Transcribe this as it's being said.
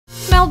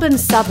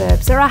Melbourne's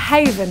suburbs are a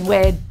haven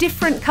where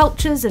different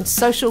cultures and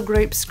social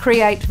groups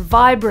create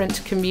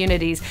vibrant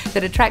communities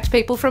that attract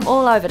people from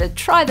all over to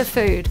try the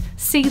food,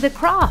 see the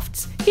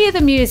crafts, hear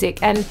the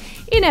music and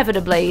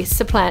inevitably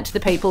supplant the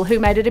people who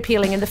made it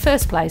appealing in the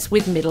first place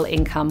with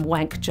middle-income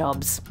wank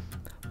jobs.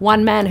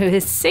 One man who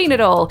has seen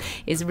it all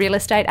is real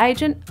estate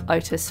agent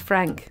Otis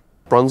Frank.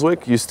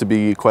 Brunswick used to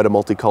be quite a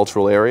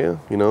multicultural area,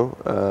 you know,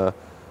 a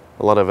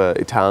lot of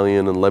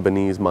Italian and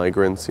Lebanese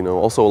migrants, you know,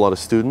 also a lot of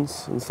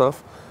students and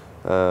stuff.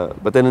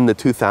 But then in the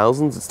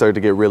 2000s, it started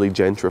to get really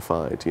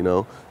gentrified, you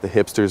know. The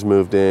hipsters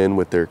moved in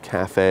with their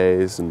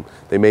cafes and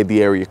they made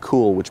the area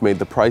cool, which made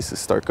the prices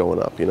start going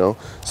up, you know.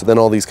 So then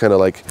all these kind of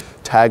like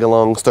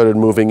tag-alongs started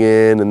moving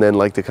in, and then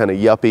like the kind of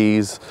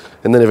yuppies,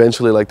 and then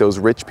eventually like those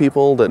rich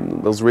people,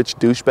 those rich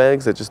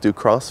douchebags that just do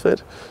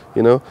CrossFit,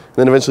 you know. And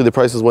then eventually the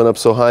prices went up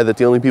so high that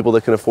the only people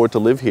that can afford to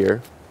live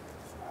here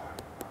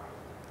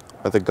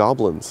are the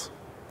goblins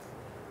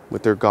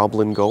with their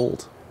goblin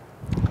gold.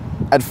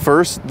 At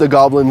first, the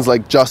goblins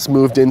like just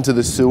moved into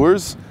the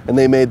sewers and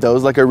they made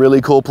those like a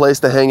really cool place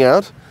to hang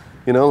out.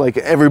 You know, like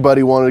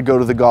everybody wanted to go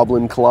to the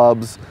goblin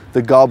clubs.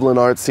 The goblin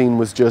art scene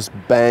was just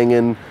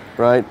banging,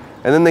 right?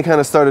 And then they kind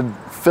of started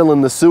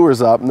filling the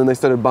sewers up, and then they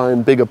started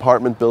buying big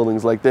apartment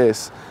buildings like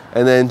this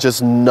and then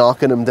just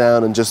knocking them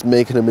down and just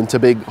making them into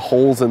big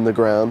holes in the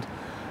ground.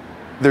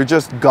 They're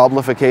just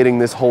goblificating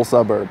this whole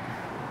suburb.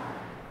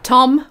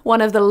 Tom,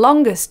 one of the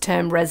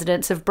longest-term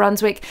residents of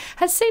Brunswick,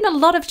 has seen a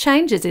lot of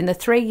changes in the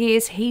 3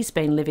 years he's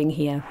been living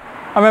here.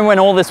 I remember when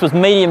all this was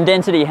medium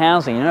density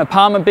housing, you know,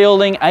 apartment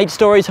building, 8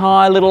 stories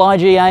high, little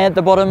IGA at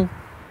the bottom.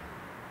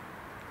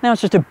 Now it's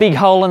just a big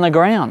hole in the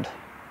ground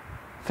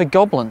for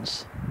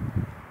goblins.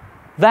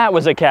 That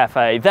was a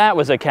cafe, that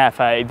was a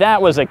cafe, that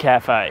was a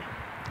cafe.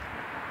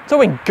 It's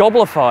all been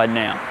goblified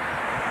now.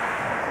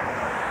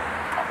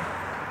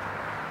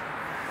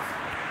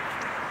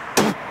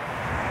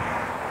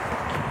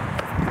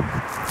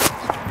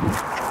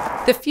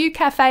 The few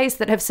cafes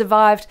that have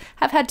survived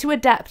have had to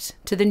adapt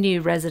to the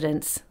new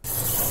residents.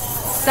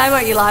 Say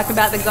what you like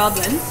about the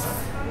goblins.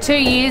 2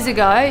 years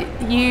ago,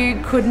 you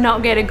could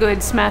not get a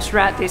good smashed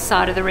rat this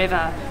side of the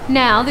river.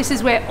 Now, this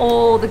is where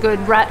all the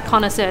good rat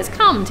connoisseurs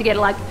come to get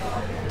like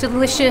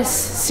delicious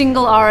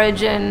single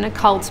origin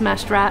cold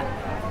smashed rat.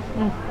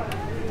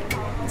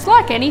 It's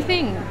like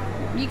anything.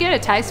 You get a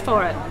taste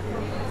for it.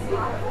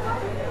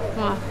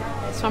 Oh,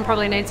 this one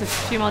probably needs a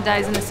few more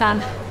days in the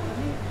sun.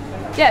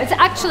 Yeah, it's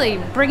actually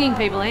bringing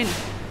people in.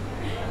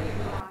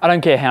 I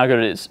don't care how good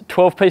it is.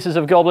 12 pieces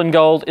of goblin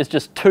gold is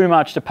just too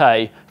much to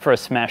pay for a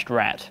smashed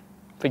rat.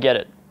 Forget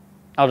it.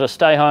 I'll just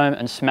stay home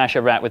and smash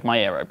a rat with my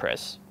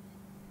AeroPress.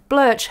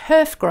 Blurch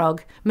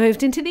Herfgrog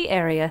moved into the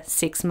area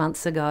 6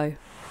 months ago.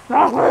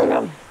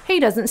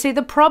 He doesn't see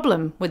the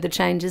problem with the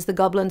changes the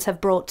goblins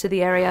have brought to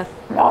the area.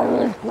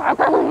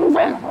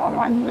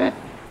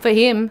 For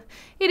him,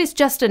 it is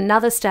just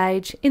another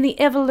stage in the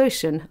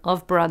evolution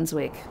of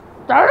Brunswick.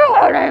 I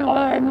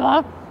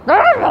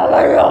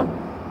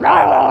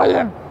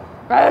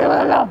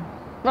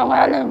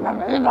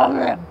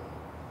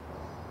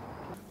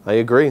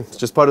agree. It's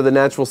just part of the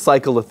natural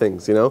cycle of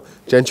things, you know?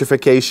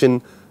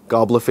 Gentrification,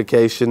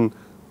 goblification,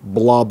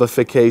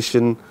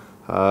 blobification,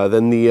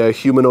 then the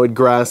humanoid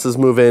grasses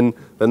move in,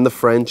 then the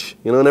French,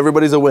 you know, and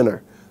everybody's a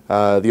winner.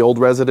 The old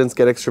residents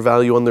get extra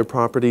value on their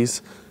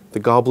properties. The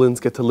goblins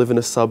get to live in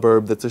a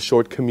suburb that's a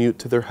short commute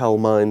to their hell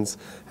mines.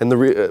 And the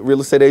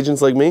real estate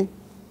agents like me,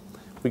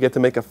 we get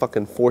to make a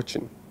fucking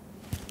fortune.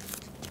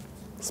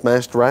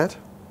 Smashed rat?